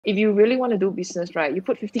If you really want to do business, right, you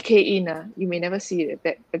put 50K in, you may never see it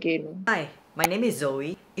back again. Hi, my name is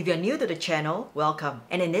Zoe. If you're new to the channel, welcome.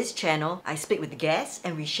 And in this channel, I speak with guests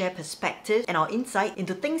and we share perspectives and our insight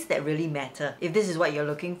into things that really matter. If this is what you're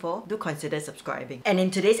looking for, do consider subscribing. And in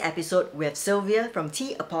today's episode, we have Sylvia from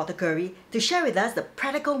Tea Apothecary to share with us the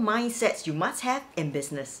practical mindsets you must have in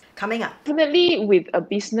business. Coming up. Definitely with a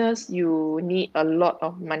business, you need a lot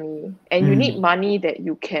of money, and you need money that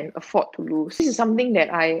you can afford to lose. This is something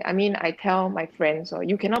that I tell my friends, or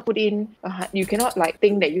you cannot put in, you cannot like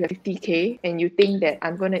think that you have 50K and you think that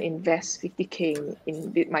I'm going to invest 50K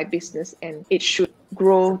in my business and it should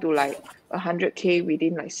grow to like 100K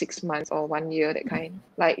within like 6 months or 1 year, that kind.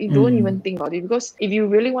 Like, you don't even think about it, because if you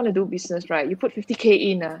really want to do business, right, you put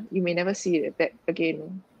 50K in, you may never see it back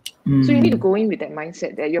again. So you need to go in with that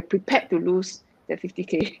mindset that you're prepared to lose that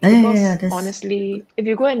 50K. Because honestly, if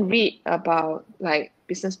you go and read about like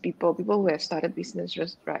business people who have started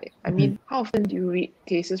businesses, right? I mean, how often do you read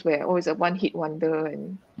cases where it's a one-hit wonder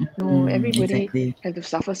and everybody have to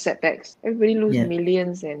suffer setbacks. Everybody lose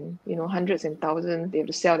millions and hundreds and thousands. They have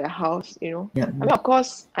to sell their house. I mean, of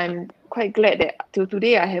course, I'm quite glad that till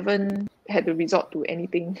today I haven't had to resort to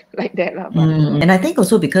anything like that. And I think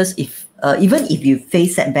also because if even if you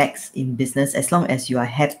face setbacks in business, as long as you are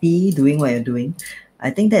happy doing what you're doing, I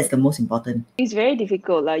think that's the most important. It's very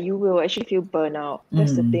difficult. You will actually feel burnout.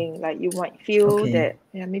 That's the thing. Like, you might feel that,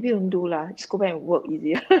 maybe don't do just go back and work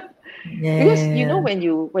easier. Because when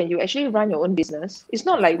you actually run your own business, it's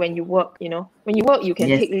not like when you work. When you work, you can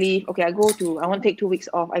take leave. Okay, I want to take 2 weeks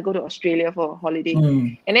off. I go to Australia for a holiday,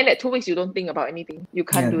 and then that 2 weeks you don't think about anything. You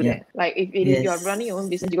can't do that. Like, if you're running your own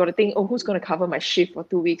business, you got to think, who's going to cover my shift for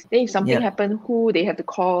 2 weeks? Then if something happens, who they have to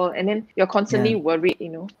call, and then you're constantly worried.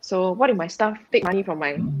 So what if my staff take money from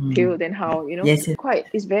my till? Then how?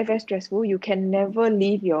 It's very, very stressful. You can never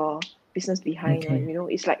leave your business behind.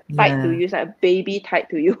 It's like tied to you. It's like a baby tied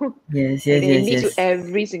to you. It needs you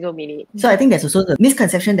every single minute. So I think there's also the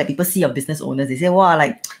misconception that people see of business owners. They say, wow,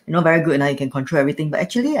 like, very good, now you can control everything. But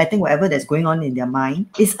actually, I think whatever that's going on in their mind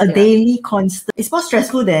is a daily constant. It's more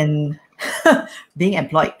stressful than being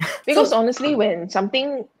employed. Because honestly, when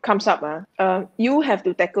something comes up, you have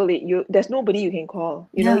to tackle it. There's nobody you can call.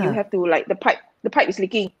 You have to, like, the pipe is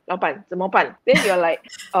leaking. 老板, 怎么办? Then you're like,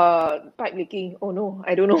 pipe leaking. Oh no,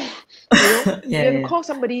 I don't know. You have to call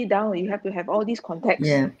somebody down. You have to have all these contacts,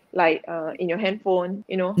 like in your handphone.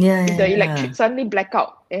 If the electric suddenly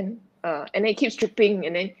blackout and then it keeps tripping,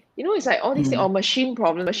 and then it's like all these things, or machine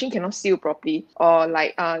problem. Machine cannot seal properly, or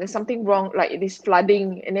like there's something wrong, like it is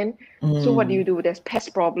flooding, and then so what do? There's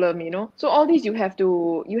pest problem, So all these you have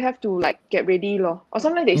to like get ready, lor. Or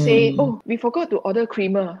sometimes they say, we forgot to order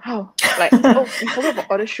creamer. How? Like, we forgot to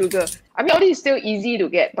order sugar. I mean, all this is still easy to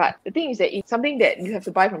get, but the thing is that it's something that you have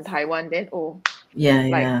to buy from Taiwan. Then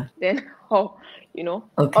then how?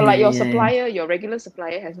 Or like your supplier, your regular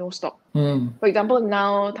supplier has no stock. For example,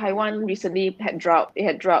 now Taiwan recently had drought. They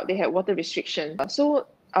had water restriction. So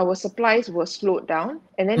our supplies were slowed down,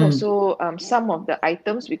 and then also some of the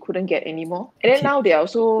items we couldn't get anymore. And then now they're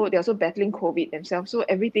also battling COVID themselves. So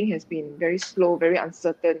everything has been very slow, very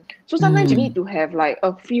uncertain. So sometimes you need to have like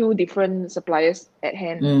a few different suppliers at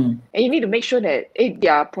hand, and you need to make sure that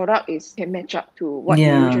their product can match up to what you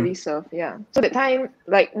usually serve. So that time,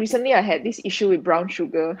 like recently, I had this issue with brown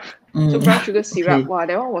sugar. So brown sugar syrup, wow,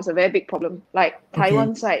 that one was a very big problem. Like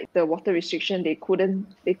Taiwan side, the water restriction, they couldn't,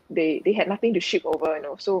 they had nothing to ship over,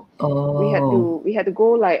 So we had to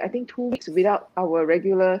go like, I think 2 weeks without our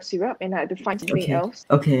regular syrup, and I had to find something else.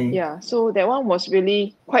 So that one was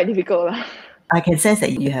really quite difficult. I can sense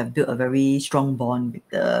that you have built a very strong bond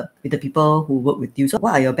with the people who work with you. So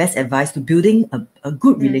what are your best advice to building a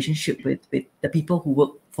good relationship with the people who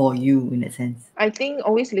work for you in that sense? I think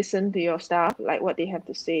always listen to your staff, like what they have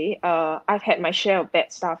to say. I've had my share of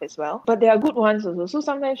bad staff as well, but there are good ones also. So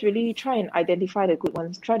sometimes really try and identify the good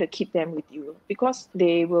ones, try to keep them with you, because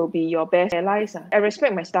they will be your best allies. I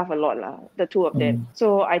respect my staff a lot, the two of them.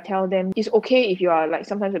 So I tell them it's okay if you are like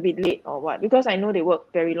sometimes a bit late or what, because I know they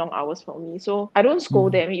work very long hours for me. So I don't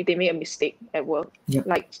scold them if they make a mistake at work.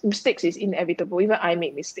 Like, mistakes is inevitable. Even I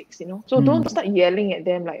make mistakes, So don't start yelling at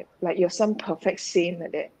them like you're some perfect saint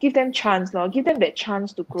like that. Give them chance, give them that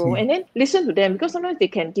chance to grow, and then listen to them, because sometimes they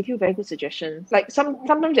can give you very good suggestions. Like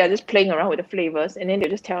sometimes they're just playing around with the flavors, and then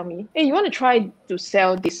they'll just tell me, hey, you want to try to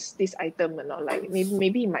sell this item or not? Like,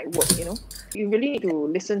 maybe it might work. You really need to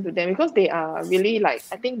listen to them, because they are really, like,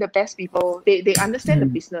 I think the best people. They understand the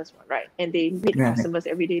business, right? And they meet customers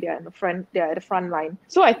every day. They're at the front line.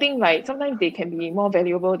 So I think like sometimes they can be more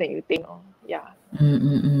valuable than you think.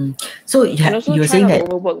 So And also you were try saying not to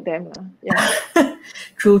that overwork them. Yeah.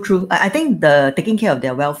 true. I think the taking care of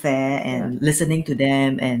their welfare Yeah. and listening to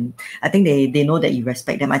them, and I think they know that you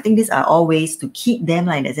respect them. I think these are all ways to keep them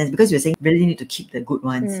in that sense, because you're saying really need to keep the good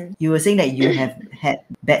ones. You were saying that you have had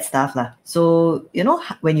bad stuff lah. So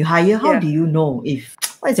when you hire, how Yeah. do you know if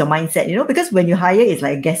what is your mindset? Because when you hire, it's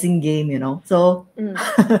like a guessing game. So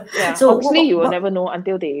Yeah, so obviously you will what never know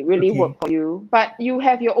until they really okay. work for you. But you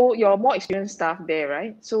have your more experienced staff there,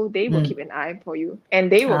 right? So they will keep an eye for you,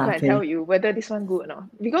 and they will come and tell Okay. you whether this one good or not.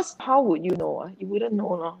 Because how would you know? You wouldn't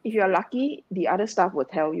know, no. If you are lucky, the other staff will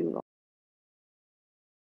tell you, no.